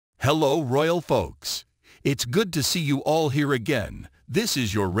Hello, royal folks. It's good to see you all here again. This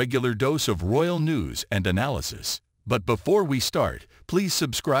is your regular dose of royal news and analysis. But before we start, please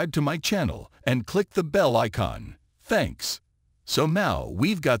subscribe to my channel and click the bell icon. Thanks. So now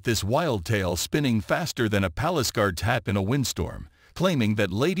we've got this wild tale spinning faster than a palace guard's hat in a windstorm, claiming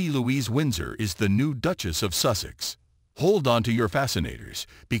that Lady Louise Windsor is the new Duchess of Sussex. Hold on to your fascinators,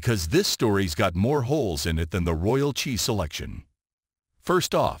 because this story's got more holes in it than the royal cheese selection.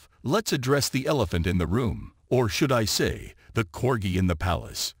 First off, let's address the elephant in the room, or should I say, the corgi in the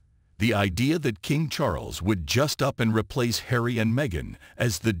palace. The idea that King Charles would just up and replace Harry and Meghan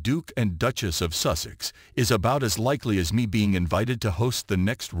as the Duke and Duchess of Sussex is about as likely as me being invited to host the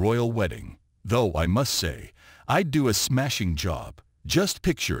next royal wedding. Though I must say, I'd do a smashing job. Just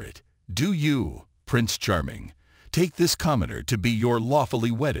picture it. Do you, Prince Charming, take this commoner to be your lawfully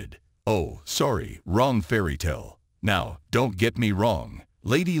wedded? Oh, sorry, wrong fairy tale. Now, don't get me wrong.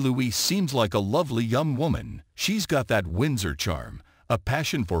 Lady Louise seems like a lovely young woman. She's got that Windsor charm, a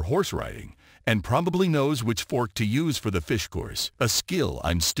passion for horse riding, and probably knows which fork to use for the fish course, a skill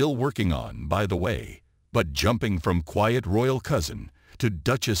I'm still working on, by the way. But jumping from quiet royal cousin to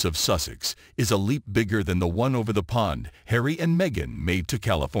Duchess of Sussex is a leap bigger than the one over the pond Harry and Meghan made to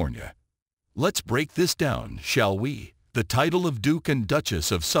California. Let's break this down, shall we? The title of Duke and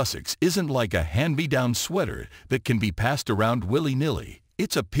Duchess of Sussex isn't like a hand-me-down sweater that can be passed around willy-nilly.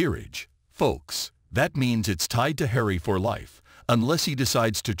 It's a peerage, folks. That means it's tied to Harry for life, unless he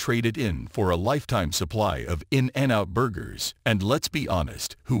decides to trade it in for a lifetime supply of In-N-Out burgers. And let's be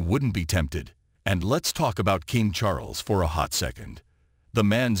honest, who wouldn't be tempted? And let's talk about King Charles for a hot second. The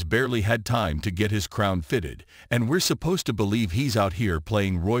man's barely had time to get his crown fitted, and we're supposed to believe he's out here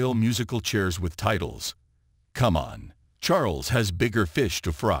playing royal musical chairs with titles. Come on. Charles has bigger fish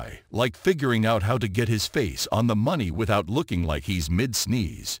to fry, like figuring out how to get his face on the money without looking like he's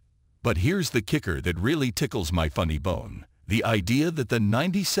mid-sneeze. But here's the kicker that really tickles my funny bone. The idea that the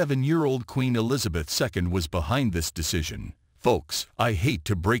 97-year-old Queen Elizabeth II was behind this decision. Folks, I hate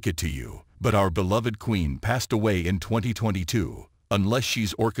to break it to you, but our beloved Queen passed away in 2022, unless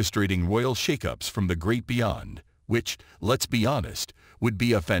she's orchestrating royal shakeups from the great beyond, which, let's be honest, would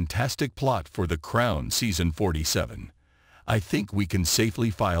be a fantastic plot for The Crown Season 47. I think we can safely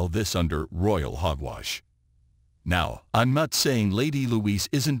file this under royal hogwash. Now, I'm not saying Lady Louise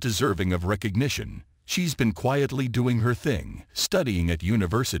isn't deserving of recognition. She's been quietly doing her thing, studying at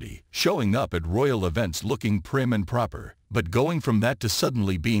university, showing up at royal events looking prim and proper. But going from that to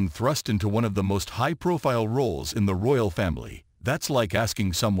suddenly being thrust into one of the most high-profile roles in the royal family, that's like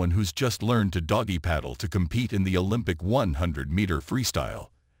asking someone who's just learned to doggy paddle to compete in the Olympic 100-meter freestyle.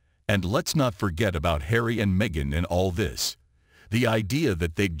 And let's not forget about Harry and Meghan in all this. The idea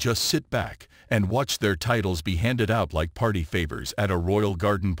that they'd just sit back and watch their titles be handed out like party favors at a royal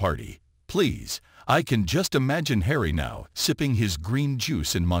garden party. Please, I can just imagine Harry now, sipping his green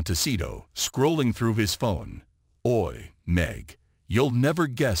juice in Montecito, scrolling through his phone. Oi, Meg, you'll never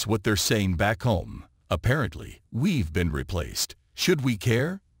guess what they're saying back home. Apparently, we've been replaced. Should we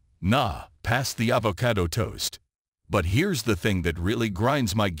care? Nah, pass the avocado toast. But here's the thing that really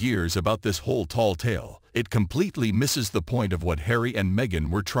grinds my gears about this whole tall tale. It completely misses the point of what Harry and Meghan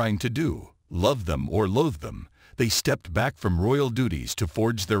were trying to do. Love them or loathe them, they stepped back from royal duties to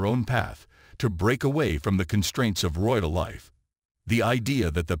forge their own path, to break away from the constraints of royal life. The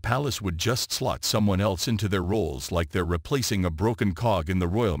idea that the palace would just slot someone else into their roles like they're replacing a broken cog in the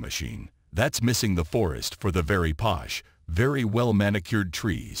royal machine, that's missing the forest for the very posh, very well-manicured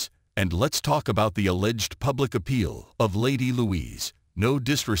trees. And let's talk about the alleged public appeal of Lady Louise. No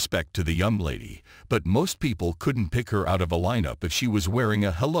disrespect to the young lady, but most people couldn't pick her out of a lineup if she was wearing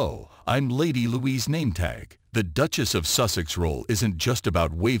a "Hello, I'm Lady Louise" name tag. The Duchess of Sussex role isn't just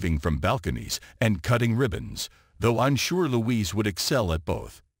about waving from balconies and cutting ribbons, though I'm sure Louise would excel at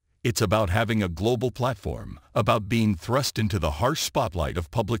both. It's about having a global platform, about being thrust into the harsh spotlight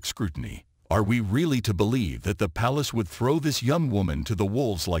of public scrutiny. Are we really to believe that the palace would throw this young woman to the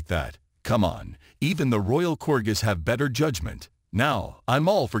wolves like that? Come on, even the royal corgis have better judgment. Now, I'm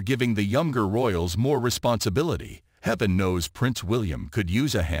all for giving the younger royals more responsibility. Heaven knows Prince William could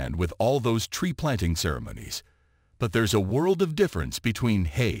use a hand with all those tree planting ceremonies. But there's a world of difference between,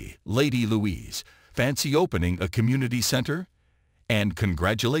 hey, Lady Louise, fancy opening a community center? And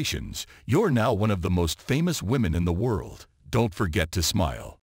congratulations, you're now one of the most famous women in the world. Don't forget to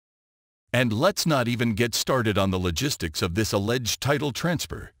smile. And let's not even get started on the logistics of this alleged title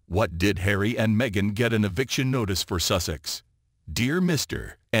transfer. What did Harry and Meghan get an eviction notice for Sussex? Dear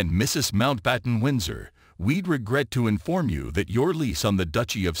Mr. and Mrs. Mountbatten Windsor, we'd regret to inform you that your lease on the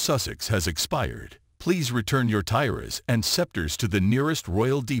Duchy of Sussex has expired. please return your tiaras and scepters to the nearest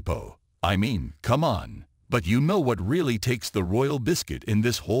royal depot. I mean, come on. But you know what really takes the royal biscuit in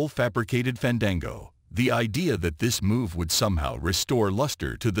this whole fabricated fandango? The idea that this move would somehow restore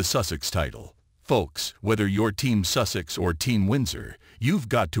luster to the Sussex title. Folks, whether you're Team Sussex or Team Windsor, you've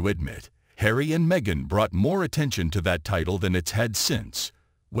got to admit, Harry and Meghan brought more attention to that title than it's had since.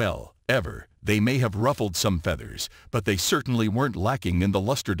 Well, ever. They may have ruffled some feathers, but they certainly weren't lacking in the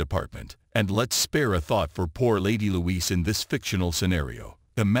luster department. And let's spare a thought for poor Lady Louise in this fictional scenario.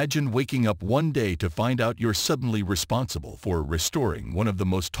 Imagine waking up one day to find out you're suddenly responsible for restoring one of the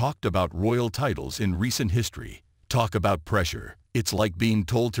most talked about royal titles in recent history. Talk about pressure. It's like being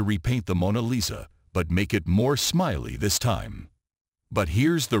told to repaint the Mona Lisa, but make it more smiley this time. But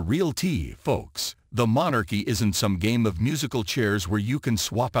here's the real tea, folks. The monarchy isn't some game of musical chairs where you can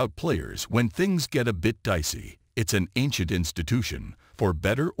swap out players when things get a bit dicey. It's an ancient institution, for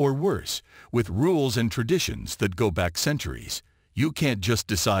better or worse, with rules and traditions that go back centuries. You can't just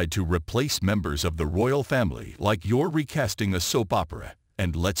decide to replace members of the royal family like you're recasting a soap opera.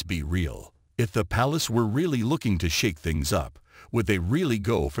 And let's be real. If the palace were really looking to shake things up, would they really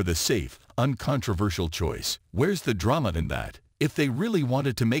go for the safe, uncontroversial choice? Where's the drama in that? If they really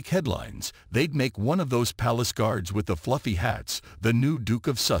wanted to make headlines, they'd make one of those palace guards with the fluffy hats the new Duke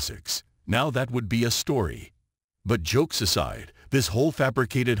of Sussex. Now that would be a story. But jokes aside, this whole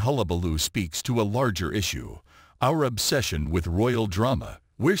fabricated hullabaloo speaks to a larger issue. Our obsession with royal drama.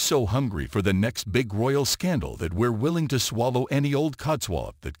 We're so hungry for the next big royal scandal that we're willing to swallow any old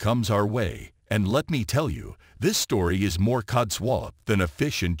codswallop that comes our way. And let me tell you, this story is more codswallop than a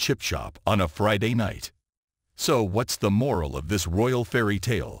fish and chip shop on a Friday night. So what's the moral of this royal fairy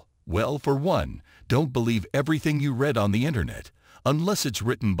tale? Well, for one, don't believe everything you read on the internet, unless it's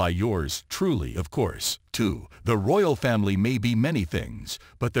written by yours truly, of course. 2. The royal family may be many things,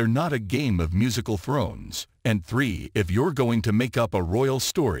 but they're not a game of musical thrones. And 3. If you're going to make up a royal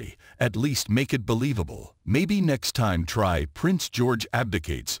story, at least make it believable. Maybe next time try Prince George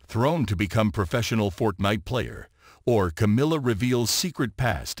abdicates throne to become professional Fortnite player. Or Camilla reveals secret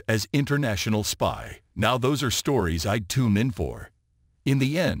past as international spy. Now those are stories I'd tune in for. In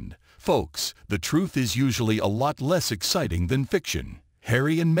the end, folks, the truth is usually a lot less exciting than fiction.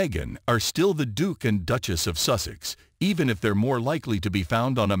 Harry and Meghan are still the Duke and Duchess of Sussex, even if they're more likely to be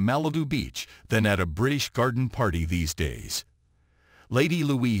found on a Malibu beach than at a British garden party these days. Lady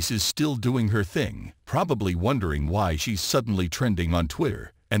Louise is still doing her thing, probably wondering why she's suddenly trending on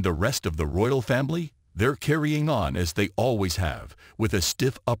Twitter, and the rest of the royal family? They're carrying on as they always have, with a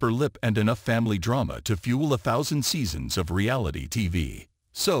stiff upper lip and enough family drama to fuel 1,000 seasons of reality TV.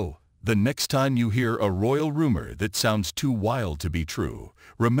 So, the next time you hear a royal rumor that sounds too wild to be true,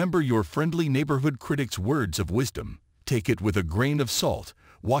 remember your friendly neighborhood critic's words of wisdom. Take it with a grain of salt,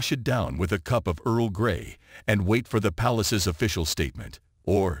 wash it down with a cup of Earl Grey, and wait for the palace's official statement.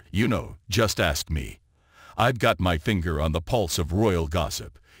 Or, just ask me. I've got my finger on the pulse of royal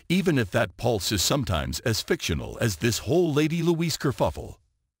gossip, even if that pulse is sometimes as fictional as this whole Lady Louise kerfuffle.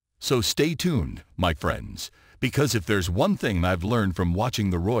 So stay tuned, my friends, because if there's one thing I've learned from watching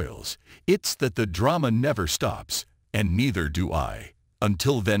the royals, it's that the drama never stops, and neither do I.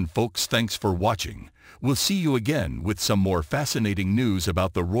 Until then, folks, thanks for watching. We'll see you again with some more fascinating news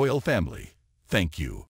about the royal family. Thank you.